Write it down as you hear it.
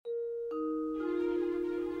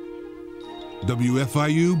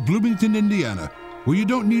WFIU, Bloomington, Indiana, where you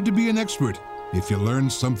don't need to be an expert if you learn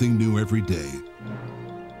something new every day.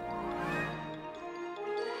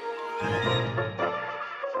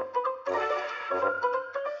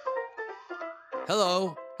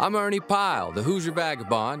 Hello, I'm Ernie Pyle, the Hoosier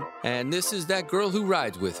Vagabond, and this is That Girl Who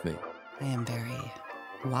Rides With Me. I am very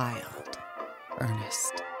wild,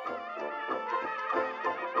 Ernest.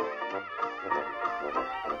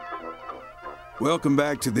 Welcome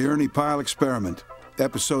back to the Ernie Pyle Experiment,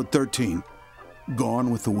 Episode 13, Gone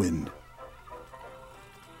with the Wind.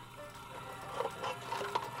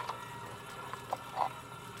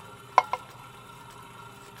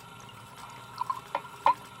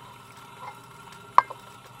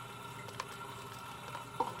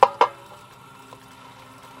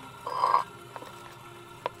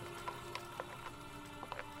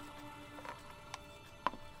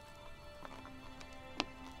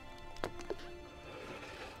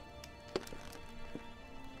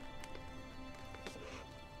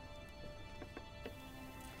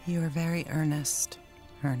 You are very earnest,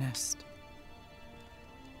 Ernest.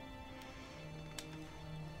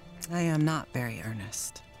 I am not very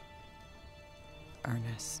earnest,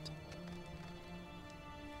 Ernest.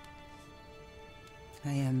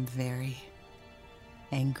 I am very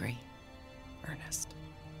angry, Ernest.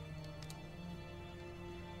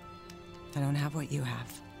 I don't have what you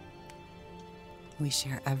have. We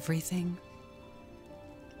share everything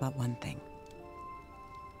but one thing.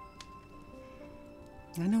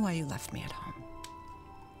 I know why you left me at home.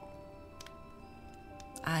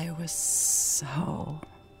 I was so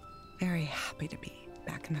very happy to be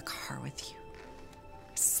back in the car with you.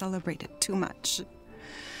 I celebrated too much.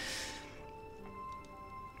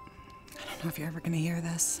 I don't know if you're ever going to hear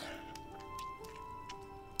this.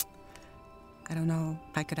 I don't know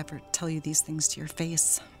if I could ever tell you these things to your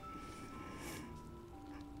face.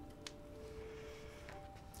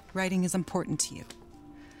 Writing is important to you.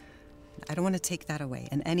 I don't want to take that away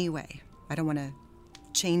in any way. I don't want to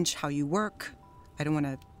change how you work. I don't want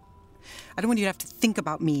you to have to think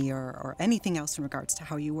about me or anything else in regards to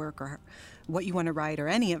how you work or what you want to write or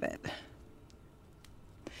any of it.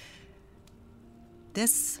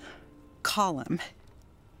 This column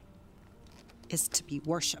is to be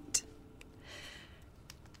worshipped.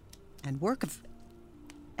 And work of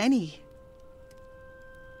any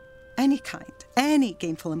kind, any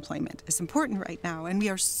gainful employment is important right now, and we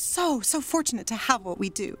are so fortunate to have what we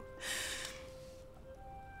do.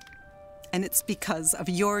 And it's because of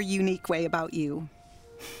your unique way about you,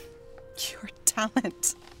 your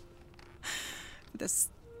talent, this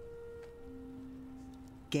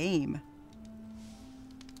game.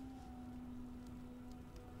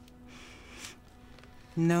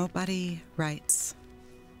 Nobody writes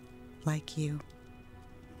like you.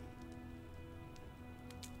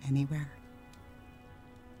 Anywhere.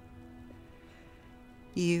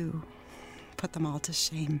 You put them all to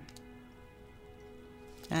shame.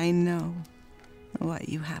 I know what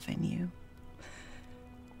you have in you.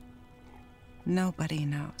 Nobody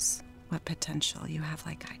knows what potential you have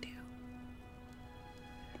like I do.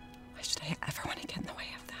 Why should I ever want to get in the way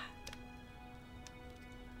of that?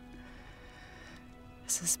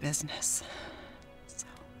 This is business. So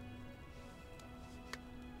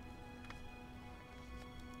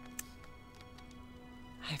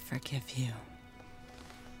I forgive you.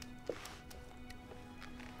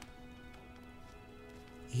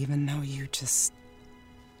 Even though you just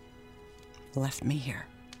left me here.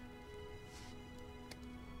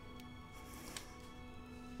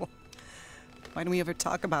 Why don't we ever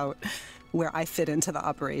talk about where I fit into the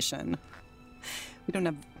operation? We don't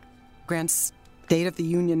have grand State of the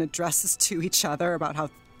Union addresses to each other about how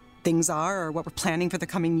things are or what we're planning for the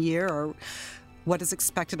coming year or what is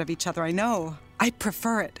expected of each other. I know. I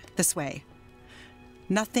prefer it this way.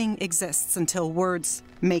 Nothing exists until words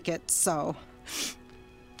make it so.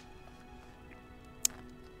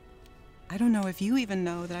 I don't know if you even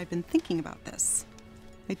know that I've been thinking about this.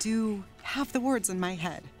 I do have the words in my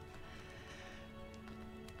head.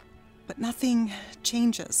 But nothing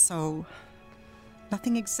changes, so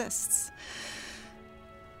nothing exists.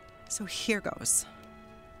 So here goes.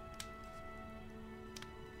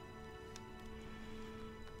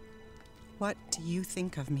 What do you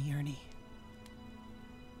think of me, Ernie?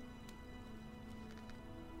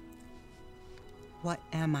 What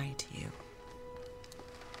am I to you?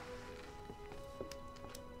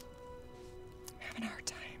 I'm having a hard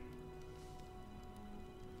time.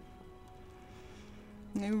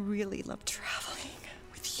 I really love traveling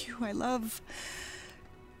with you. I love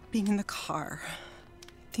being in the car.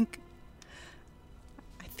 I think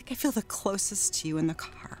I feel the closest to you in the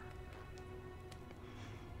car.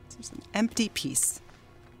 There's an empty piece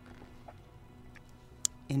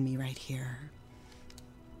in me right here,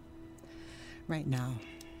 right now,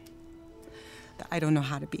 that I don't know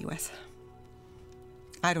how to be with.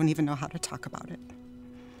 I don't even know how to talk about it.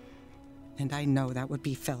 And I know that would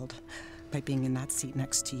be filled by being in that seat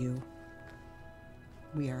next to you.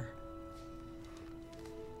 We are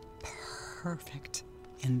perfect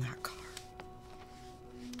in that car.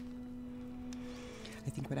 I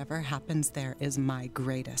think whatever happens there is my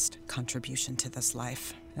greatest contribution to this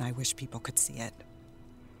life, and I wish people could see it.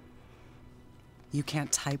 You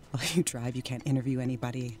can't type while you drive. You can't interview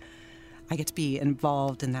anybody. I get to be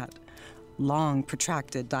involved in that long,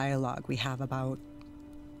 protracted dialogue we have about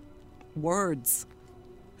words.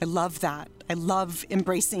 I love that. I love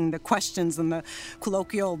embracing the questions and the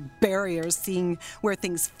colloquial barriers, seeing where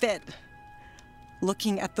things fit,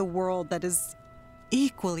 looking at the world that is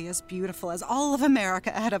equally as beautiful as all of America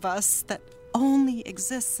ahead of us, that only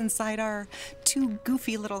exists inside our two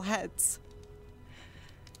goofy little heads.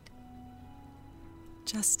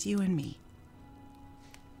 Just you and me.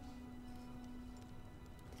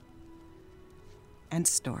 And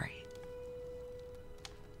story.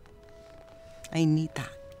 I need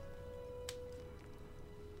that.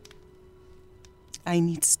 I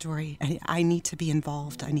need story. I need to be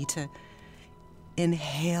involved. I need to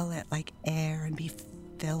inhale it like air and be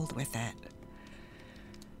filled with it.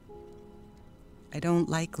 I don't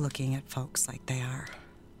like looking at folks like they are.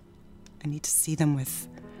 I need to see them with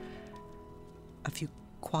a few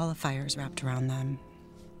qualifiers wrapped around them.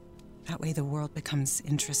 That way the world becomes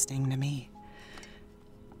interesting to me.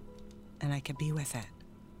 And I can be with it.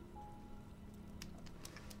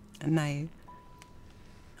 And I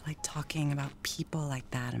like talking about people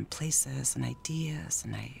like that and places and ideas,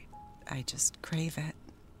 and I just crave it.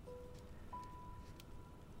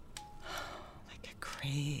 Like I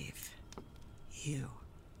crave you.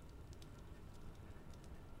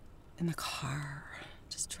 In the car,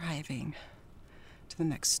 just driving to the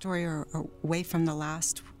next story or away from the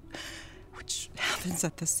last, which happens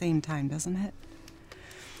at the same time, doesn't it?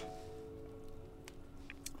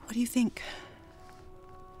 What do you think,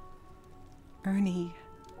 Ernie?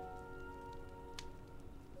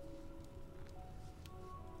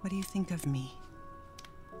 What do you think of me?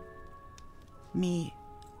 Me,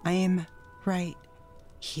 I am right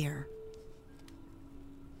here.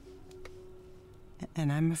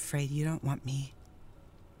 And I'm afraid you don't want me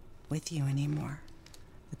with you anymore.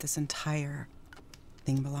 That this entire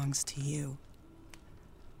thing belongs to you.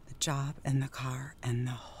 The job and the car and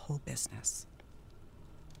the whole business.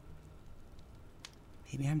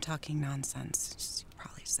 Maybe I'm talking nonsense, as you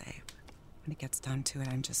probably say. When it gets down to it,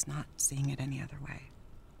 I'm just not seeing it any other way.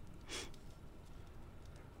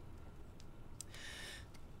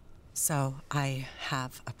 So I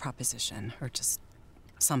have a proposition, or just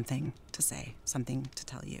something to say, something to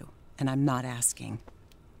tell you. And I'm not asking.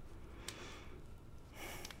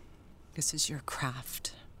 This is your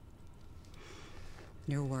craft,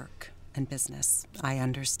 your work and business. I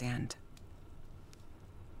understand.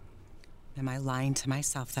 Am I lying to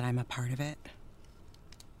myself that I'm a part of it?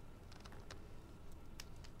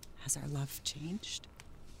 Has our love changed?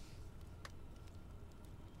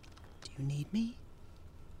 Do you need me?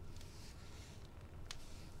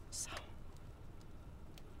 So,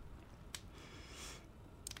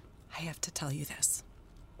 I have to tell you this.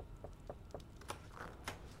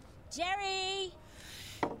 Jerry!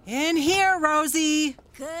 In here, Rosie!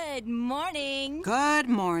 Good morning. Good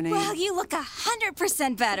morning. Well, you look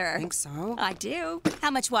 100% better. Think so? I do.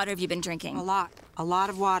 How much water have you been drinking? A lot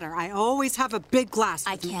of water. I always have a big glass.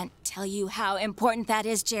 I can't tell you how important that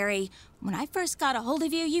is, Jerry. When I first got a hold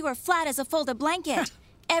of you, you were flat as a folded blanket.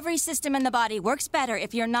 Every system in the body works better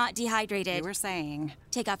if you're not dehydrated. You were saying.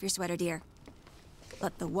 Take off your sweater, dear.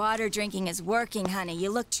 But the water drinking is working, honey.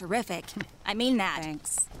 You look terrific. I mean that.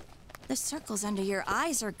 Thanks. The circles under your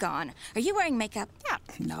eyes are gone. Are you wearing makeup? Yeah.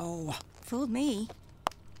 No. Fooled me.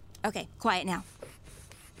 Okay, quiet now.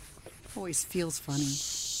 Always feels funny.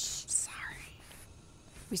 Sorry.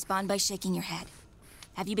 Respond by shaking your head.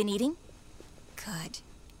 Have you been eating? Good.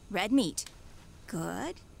 Red meat.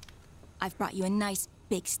 Good. I've brought you a nice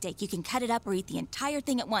big steak. You can cut it up or eat the entire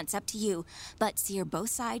thing at once, up to you. But sear both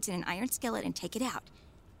sides in an iron skillet and take it out.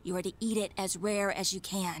 You are to eat it as rare as you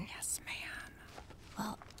can. Yes, ma'am.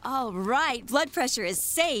 Well, all right. Blood pressure is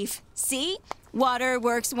safe. See? Water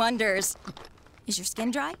works wonders. Is your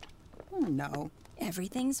skin dry? No.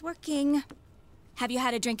 Everything's working. Have you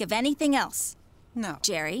had a drink of anything else? No.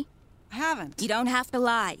 Jerry? I haven't. You don't have to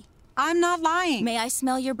lie. I'm not lying. May I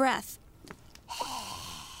smell your breath?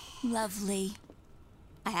 Lovely.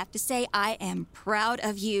 I have to say, I am proud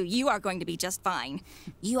of you. You are going to be just fine.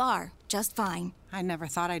 You are just fine. I never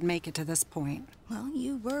thought I'd make it to this point. Well,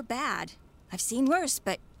 you were bad. I've seen worse,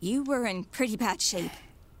 but you were in pretty bad shape.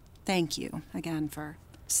 Thank you again for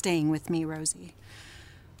staying with me, Rosie.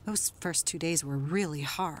 Those first 2 days were really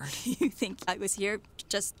hard. You think I was here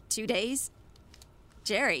just 2 days?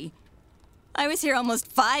 Jerry, I was here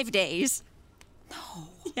almost 5 days. No.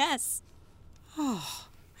 Yes. Oh,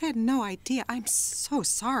 I had no idea. I'm so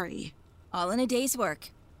sorry. All in a day's work.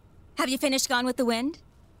 Have you finished Gone with the Wind?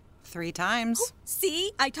 3 times.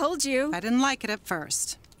 See? I told you. I didn't like it at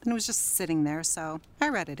first. And it was just sitting there, so I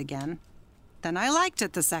read it again. Then I liked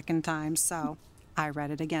it the second time, so I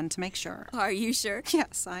read it again to make sure. Are you sure?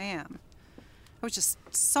 Yes, I am. I was just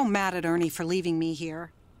so mad at Ernie for leaving me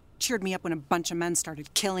here. Cheered me up when a bunch of men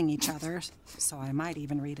started killing each other, so I might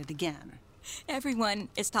even read it again. Everyone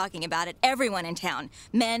is talking about it. Everyone in town.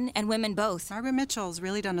 Men and women both. Margaret Mitchell's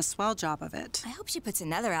really done a swell job of it. I hope she puts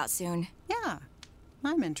another out soon. Yeah,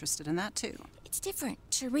 I'm interested in that too. It's different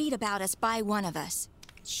to read about us by one of us.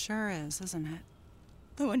 It sure is, isn't it?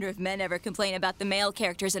 I wonder if men ever complain about the male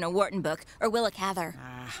characters in a Wharton book, or Willa Cather.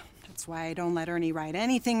 That's why I don't let Ernie write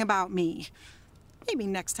anything about me. Maybe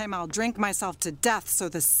next time I'll drink myself to death so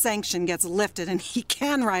the sanction gets lifted and he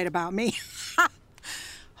can write about me. Oh,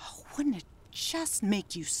 wouldn't it just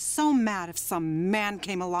make you so mad if some man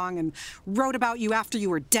came along and wrote about you after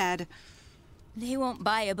you were dead? They won't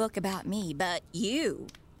buy a book about me, but you.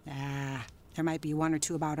 There might be 1 or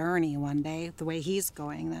 2 about Ernie one day. The way he's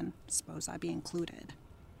going, then suppose I'd be included.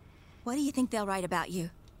 What do you think they'll write about you?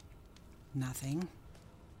 Nothing.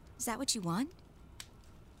 Is that what you want?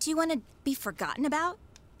 Do you want to be forgotten about?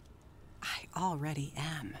 I already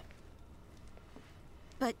am.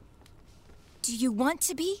 But do you want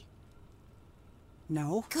to be?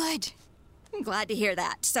 No. Good. I'm glad to hear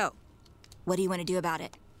that. So, what do you want to do about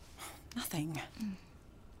it? Nothing.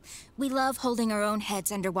 We love holding our own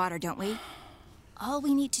heads underwater, don't we? All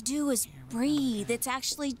we need to do is breathe. It's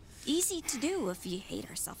actually easy to do if you hate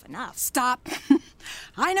ourselves enough. Stop.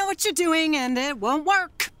 I know what you're doing, and it won't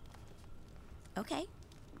work. Okay.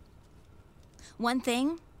 One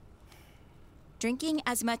thing. Drinking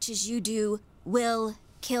as much as you do will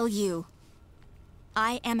kill you.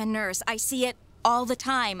 I am a nurse. I see it all the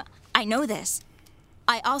time. I know this.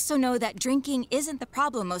 I also know that drinking isn't the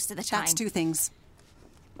problem most of the time. That's 2 things.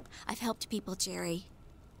 I've helped people, Jerry.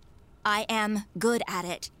 I am good at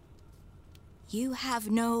it. You have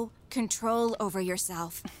no control over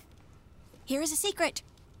yourself. Here is a secret.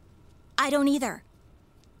 I don't either.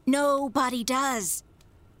 Nobody does.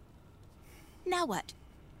 Now what?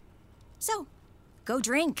 So, go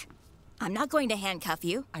drink. I'm not going to handcuff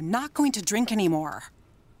you. I'm not going to drink anymore.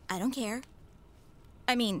 I don't care.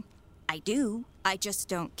 I mean, I do. I just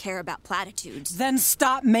don't care about platitudes. Then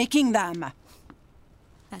stop making them.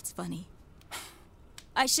 That's funny.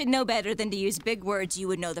 I should know better than to use big words you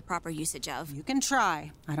would know the proper usage of. You can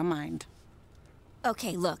try. I don't mind.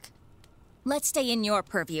 Okay, look. Let's stay in your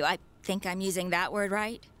purview. I think I'm using that word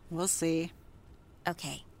right? We'll see.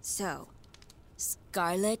 Okay, so,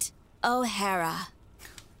 Scarlett O'Hara.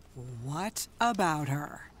 What about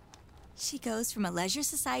her? She goes from a leisure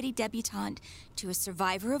society debutante to a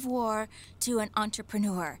survivor of war to an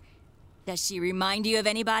entrepreneur. Does she remind you of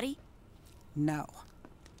anybody? No.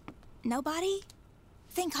 Nobody?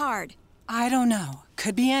 Think hard. I don't know.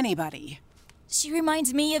 Could be anybody. She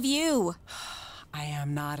reminds me of you. I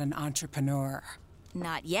am not an entrepreneur.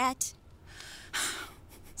 Not yet.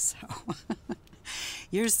 So,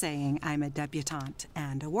 you're saying I'm a debutante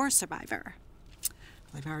and a war survivor.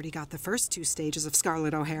 Well, I've already got the first 2 stages of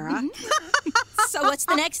Scarlett O'Hara. Mm-hmm. So what's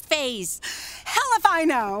the next phase? Hell if I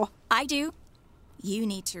know! I do. You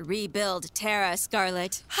need to rebuild Tara,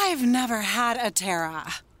 Scarlett. I've never had a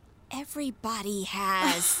Tara. Everybody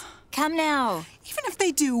has. Come now. Even if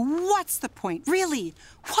they do, what's the point? Really,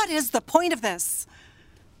 what is the point of this?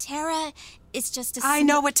 Tara is just a... I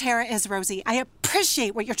know what Tara is, Rosie. I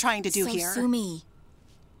appreciate what you're trying to do so here. Sue me.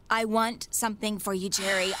 I want something for you,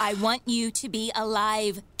 Jerry. I want you to be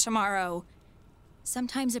alive tomorrow.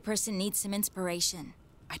 Sometimes a person needs some inspiration.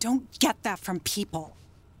 I don't get that from people.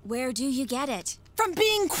 Where do you get it? From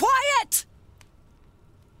being quiet!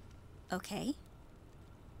 Okay.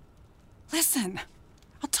 Listen,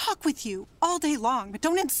 I'll talk with you all day long, but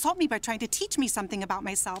don't insult me by trying to teach me something about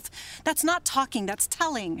myself. That's not talking, that's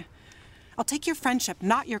telling. I'll take your friendship,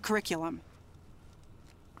 not your curriculum.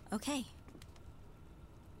 Okay.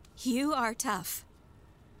 You are tough.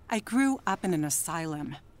 I grew up in an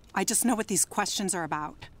asylum. I just know what these questions are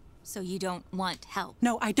about. So you don't want help?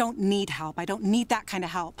 No, I don't need help. I don't need that kind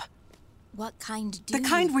of help. What kind do The you...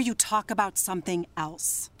 kind where you talk about something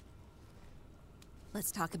else.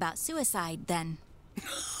 Let's talk about suicide, then.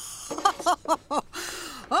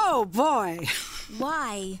 Oh, boy.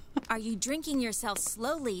 Why are you drinking yourself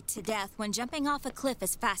slowly to death when jumping off a cliff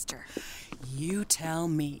is faster? You tell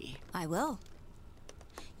me. I will.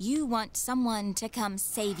 You want someone to come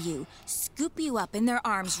save you, scoop you up in their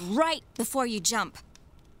arms right before you jump.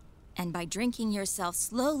 And by drinking yourself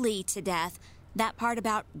slowly to death, that part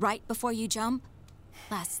about right before you jump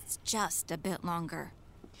lasts just a bit longer.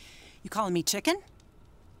 You calling me chicken?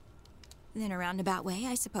 In a roundabout way,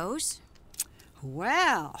 I suppose.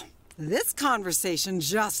 Well, this conversation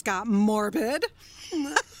just got morbid.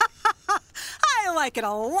 I like it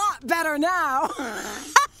a lot better now.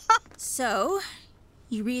 So,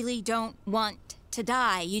 you really don't want to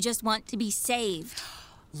die. You just want to be saved.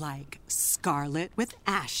 Like Scarlett with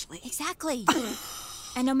Ashley. Exactly.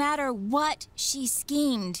 And no matter what she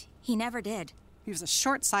schemed, he never did. He was a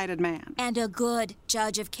short-sighted man. And a good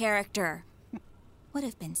judge of character. Would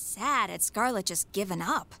have been sad had Scarlett just given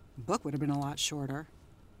up. The book would have been a lot shorter.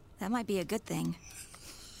 That might be a good thing.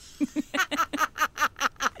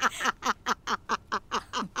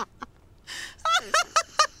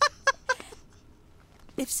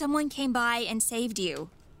 If someone came by and saved you,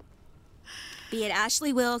 be it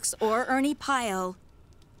Ashley Wilkes or Ernie Pyle,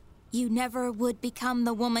 you never would become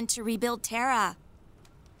the woman to rebuild Terra.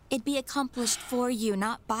 It'd be accomplished for you,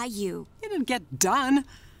 not by you. It didn't get done.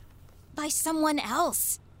 By someone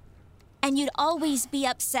else. And you'd always be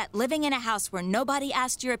upset living in a house where nobody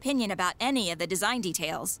asked your opinion about any of the design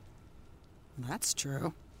details. That's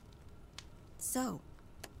true. So,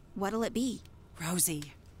 what'll it be?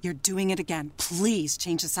 Rosie, you're doing it again. Please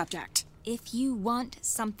change the subject. If you want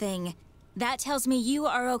something, that tells me you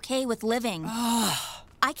are okay with living.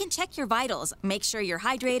 I can check your vitals, make sure you're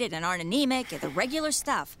hydrated and aren't anemic, the regular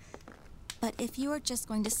stuff. But if you are just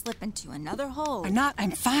going to slip into another hole... I'm not. I'm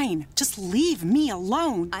fine. Just leave me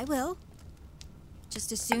alone. I will.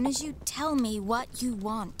 Just as soon as you tell me what you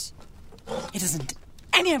want. It isn't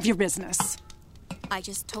any of your business. I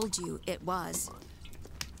just told you it was.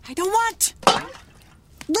 I don't want.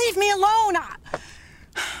 Leave me alone.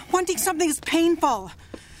 Wanting something is painful.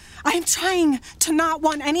 I am trying to not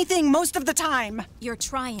want anything most of the time. You're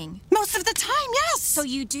trying. Most of the time, yes. So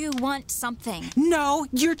you do want something. No,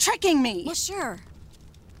 you're tricking me. Well, sure.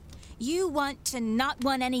 You want to not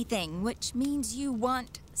want anything, which means you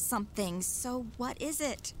want something. So what is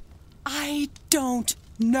it? I don't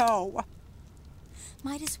know.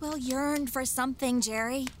 Might as well yearn for something,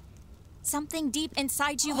 Jerry. Something deep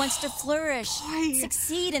inside you wants to flourish,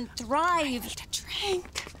 succeed, and thrive. I need a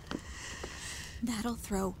drink. That'll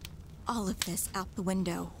throw all of this out the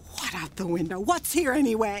window. What out the window? What's here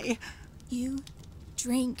anyway? You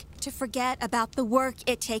drink to forget about the work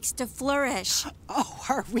it takes to flourish. Oh,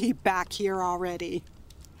 are we back here already?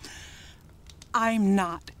 I'm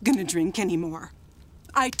not gonna drink anymore.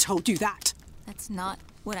 I told you that. That's not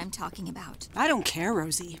what I'm talking about. I don't care,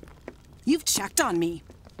 Rosie. You've checked on me.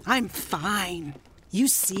 I'm fine. You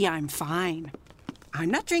see I'm fine. I'm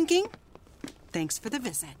not drinking. Thanks for the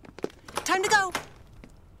visit. Time to go.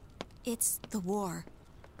 It's the war.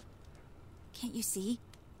 Can't you see?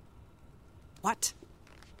 What?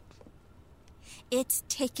 It's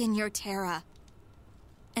taken your Terra.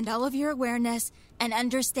 And all of your awareness and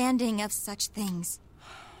understanding of such things.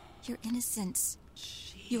 Your innocence.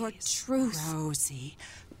 Your truth. Rosie,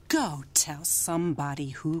 go tell somebody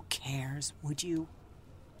who cares, would you?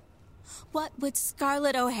 What would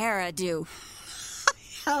Scarlett O'Hara do?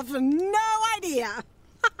 I have no idea.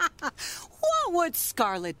 What would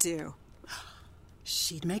Scarlett do?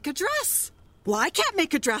 She'd make a dress. Well, I can't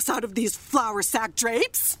make a dress out of these flour sack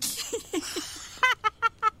drapes.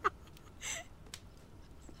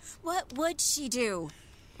 What would she do?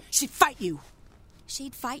 She'd fight you.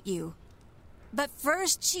 She'd fight you. But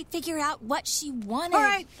first, she'd figure out what she wanted. All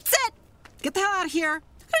right, sit. Get the hell out of here.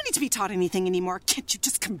 I don't need to be taught anything anymore. Can't you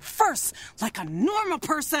just converse like a normal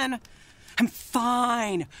person? I'm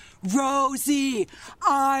fine. Rosie,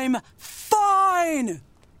 I'm fine.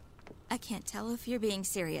 I can't tell if you're being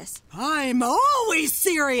serious. I'm always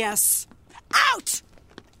serious. Out!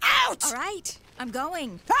 Out! All right, I'm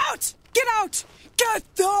going. Out! Get out! Get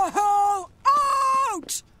the hell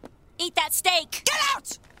out! Eat that steak! Get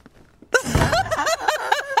out!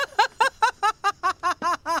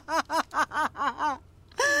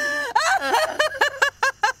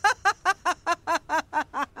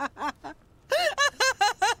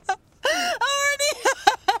 Ernie!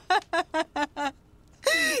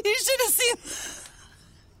 You should have seen...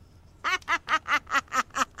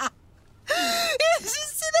 You should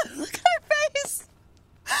see the look on her face.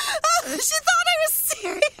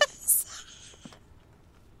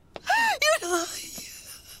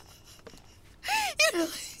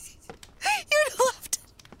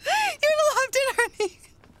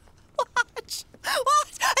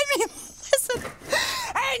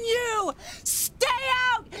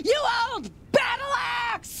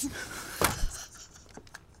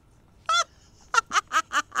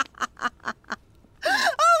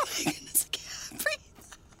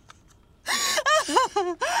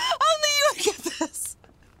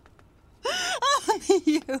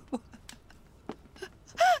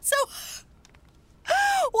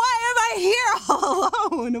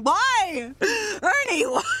 alone. Why? Ernie,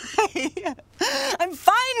 why? I'm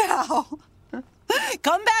fine now.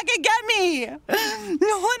 Come back and get me. I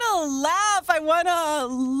want to laugh. I want to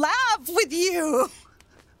laugh with you.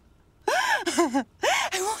 I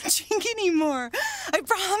won't drink anymore. I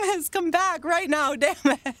promise. Come back right now, damn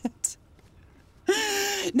it.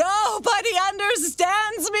 Nobody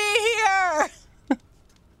understands me here.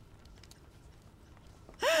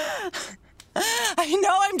 I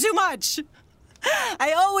know I'm too much.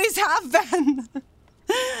 I always have been.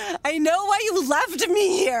 I know why you left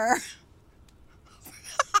me here.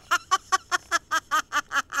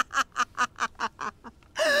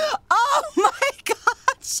 Oh my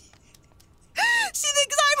gosh. She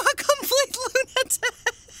thinks I'm a complete lunatic.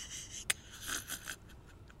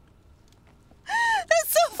 That's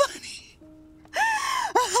so funny.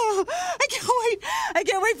 Oh, I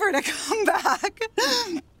can't wait for her to come back.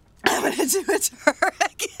 I'm gonna do it to her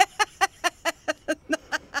again.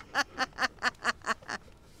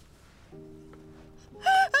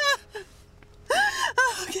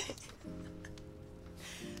 Okay.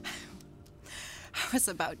 I was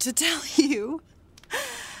about to tell you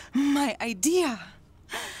my idea.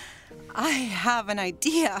 I have an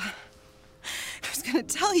idea. I was gonna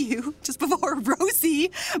tell you just before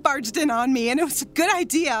Rosie barged in on me, and it was a good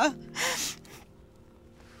idea.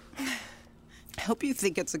 I hope you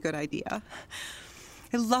think it's a good idea.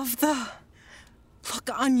 I love the look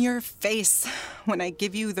on your face when I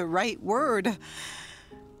give you the right word.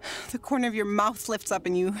 The corner of your mouth lifts up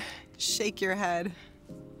and you shake your head.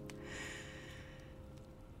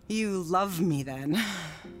 You love me then.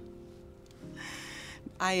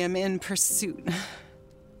 I am in pursuit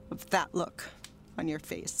of that look on your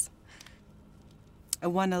face. I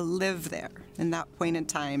want to live there in that point in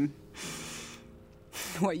time.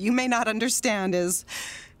 What you may not understand is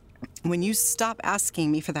when you stop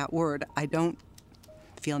asking me for that word, I don't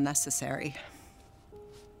feel necessary.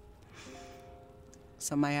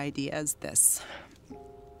 So my idea is this.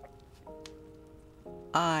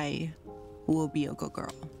 I will be a good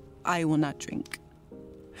girl. I will not drink.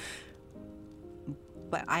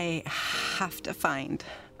 But I have to find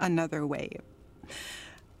another way of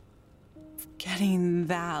getting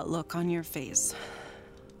that look on your face.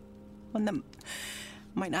 One that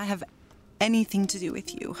might not have anything to do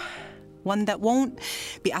with you. One that won't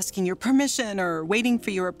be asking your permission or waiting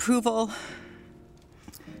for your approval.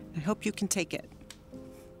 I hope you can take it.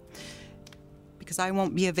 Because I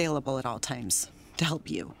won't be available at all times to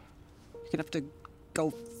help you. You're gonna have to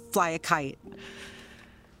go fly a kite.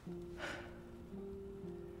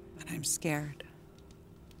 And I'm scared.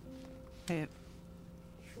 I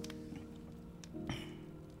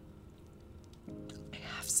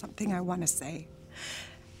have something I want to say.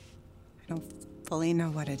 I don't fully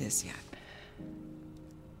know what it is yet.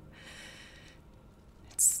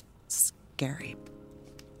 It's scary.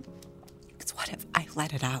 Because what if I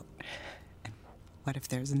let it out? And what if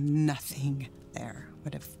there's nothing there?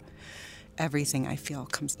 What if everything I feel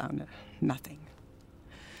comes down to nothing?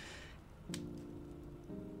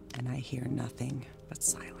 And I hear nothing but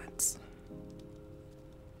silence.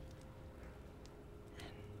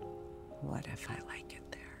 And what if I like it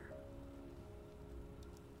there?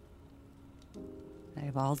 I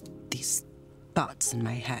have all these thoughts in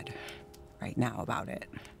my head right now about it.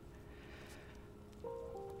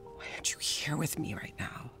 Why aren't you here with me right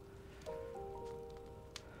now? I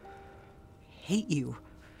hate you.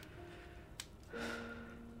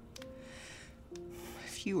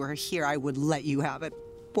 If you were here, I would let you have it.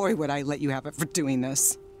 Boy, would I let you have it for doing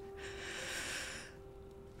this.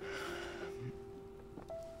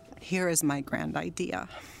 Here is my grand idea.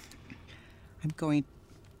 I'm going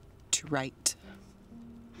to write.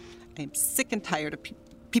 I'm sick and tired of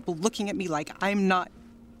people looking at me like I'm not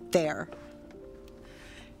there.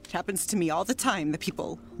 It happens to me all the time that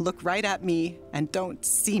people look right at me and don't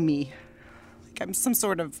see me. Like I'm some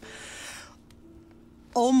sort of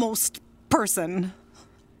almost person.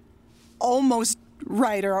 Almost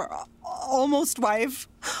writer, almost wife,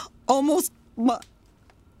 almost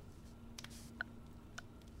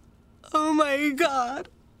Oh my God.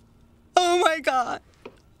 Oh my God.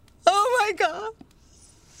 Oh my God.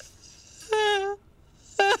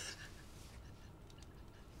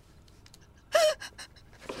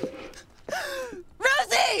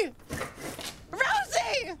 Rosie!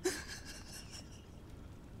 Rosie!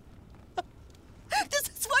 This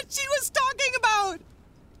is what she was talking about.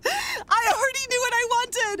 I already knew what I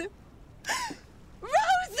wanted.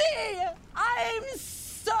 Rosie! I'm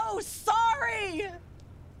so sorry.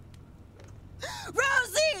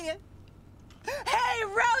 Rosie! Hey,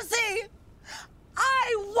 Rosie!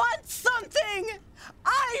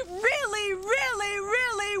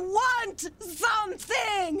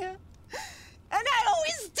 thing! And I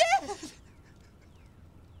always did!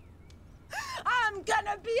 I'm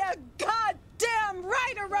gonna be a goddamn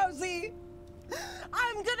writer, Rosie!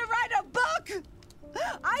 I'm gonna write a book!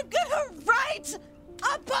 I'm gonna write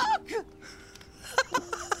a book!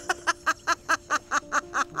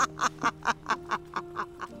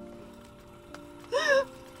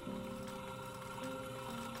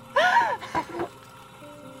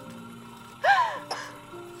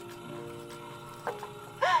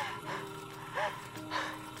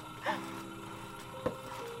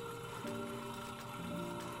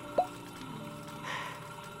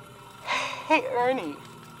 Hey, Ernie.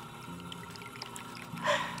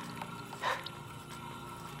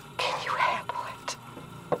 Can you handle it?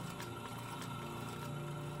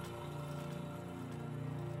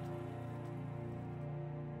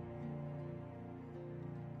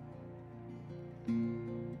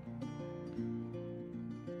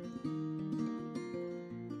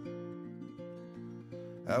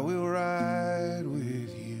 I will ride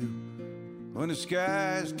with you when the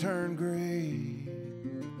skies turn gray.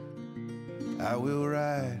 I will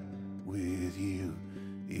ride with you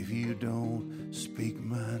if you don't speak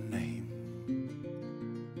my name.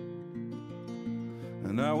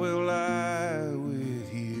 And I will lie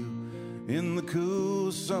with you in the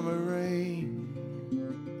cool summer rain.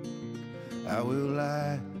 I will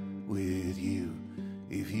lie with you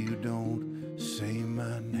if you don't say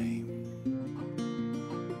my name.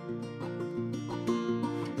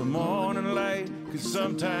 The morning light can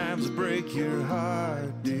sometimes break your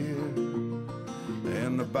heart, dear,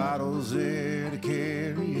 and the bottle's there to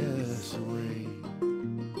carry us away.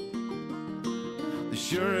 The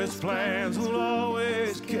surest plans will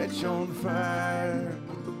always catch on fire.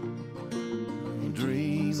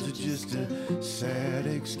 Dreams are just a sad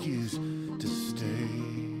excuse to stay.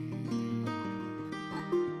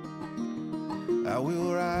 I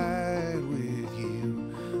will ride with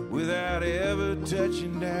you without ever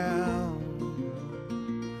touching down.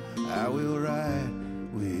 I will ride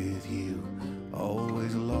with you,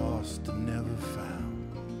 always lost and never found.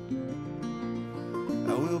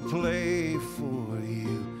 I will play for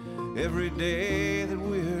you every day that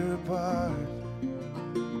we're apart.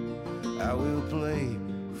 I will play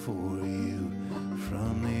for you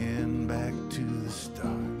from the end back to the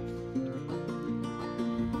start.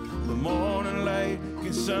 The morning light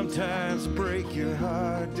can sometimes break your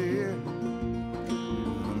heart, dear,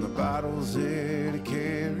 and the bottle's there to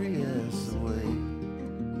carry us away.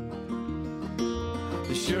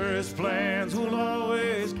 The surest plans will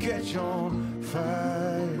always catch on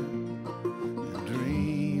fire, and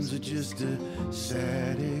dreams are just a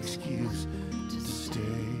sad excuse to stay.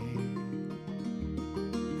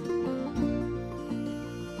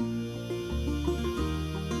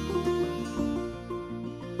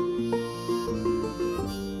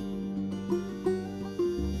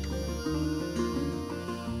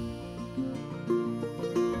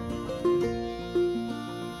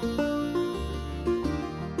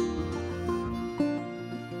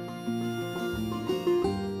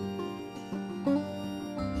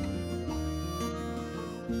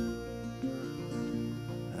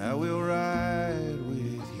 I will ride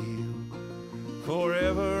with you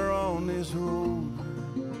forever on this road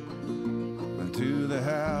unto the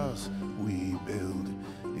house we built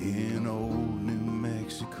in old New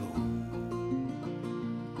Mexico.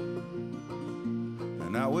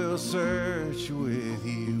 And I will search with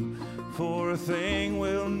you for a thing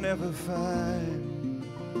we'll never find.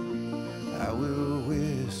 I will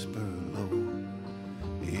whisper low,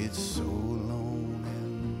 it's so alone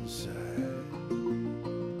inside.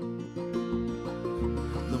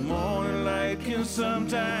 The morning light can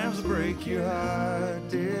sometimes break your heart,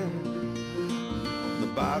 dear. The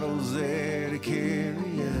bottle's there to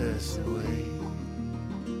carry us away.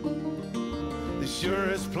 The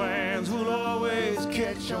surest plans will always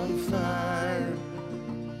catch on fire,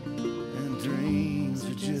 and dreams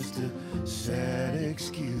are just a sad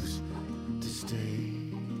excuse to stay.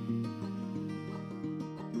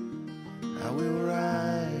 I will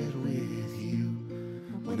ride with you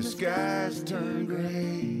when the skies turn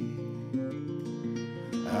gray.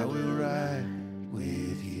 I will ride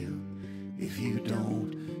with you if you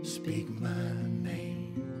don't speak my name.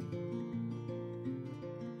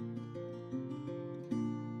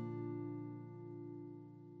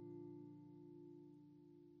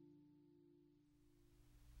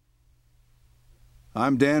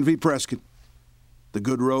 I'm Dan V. Prescott. The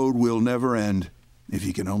good road will never end if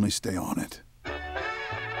you can only stay on it.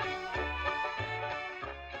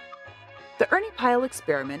 The Ernie Pyle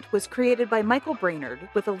Experiment was created by Michael Brainerd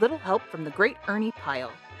with a little help from the great Ernie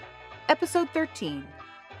Pyle. Episode 13,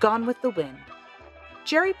 Gone with the Wind.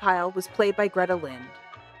 Jerry Pyle was played by Greta Lind.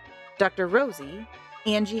 Dr. Rosie,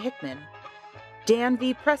 Angie Hickman. Dan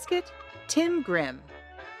V. Prescott, Tim Grimm.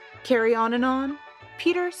 Carry On and On,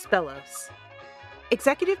 Peter Spellos.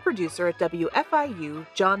 Executive producer at WFIU,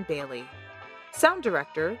 John Bailey. Sound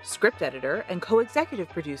director, script editor, and co-executive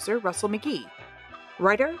producer, Russell McGee.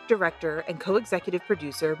 Writer, director, and co-executive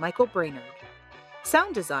producer, Michael Brainerd.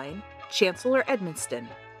 Sound design, Chancellor Edmonston.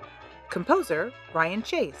 Composer, Ryan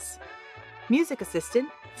Chase. Music assistant,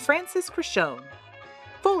 Francis Crishone.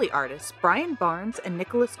 Foley artists, Brian Barnes and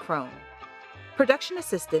Nicholas Crone. Production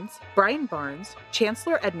assistants, Brian Barnes,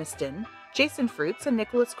 Chancellor Edmonston, Jason Fruits, and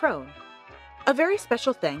Nicholas Crone. A very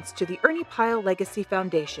special thanks to the Ernie Pyle Legacy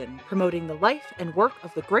Foundation, promoting the life and work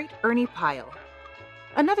of the great Ernie Pyle.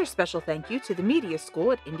 Another special thank you to the Media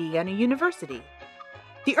School at Indiana University.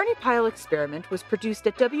 The Ernie Pyle Experiment was produced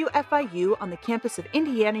at WFIU on the campus of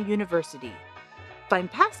Indiana University. Find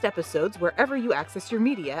past episodes wherever you access your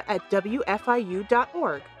media at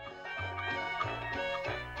WFIU.org.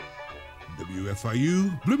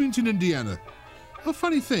 WFIU, Bloomington, Indiana. A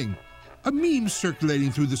funny thing, a meme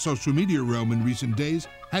circulating through the social media realm in recent days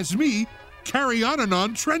has me, Carry On and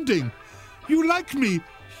On, trending. You like me.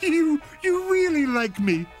 You really like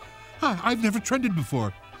me. I've never trended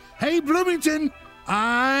before. Hey, Bloomington,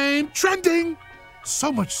 I'm trending.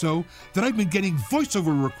 So much so that I've been getting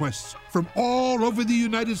voiceover requests from all over the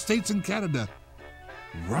United States and Canada.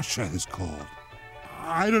 Russia has called.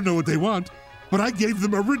 I don't know what they want, but I gave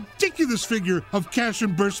them a ridiculous figure of cash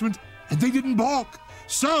reimbursement, and they didn't balk.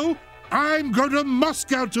 So I'm going to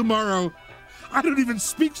Moscow tomorrow. I don't even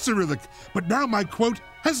speak Cyrillic, but now my quote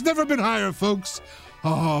has never been higher, folks.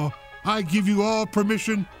 Oh, I give you all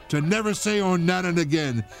permission to never say Ornanen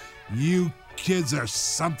again. You kids are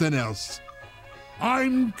something else.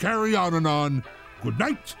 I'm Carry On and On. Good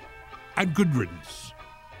night and good riddance.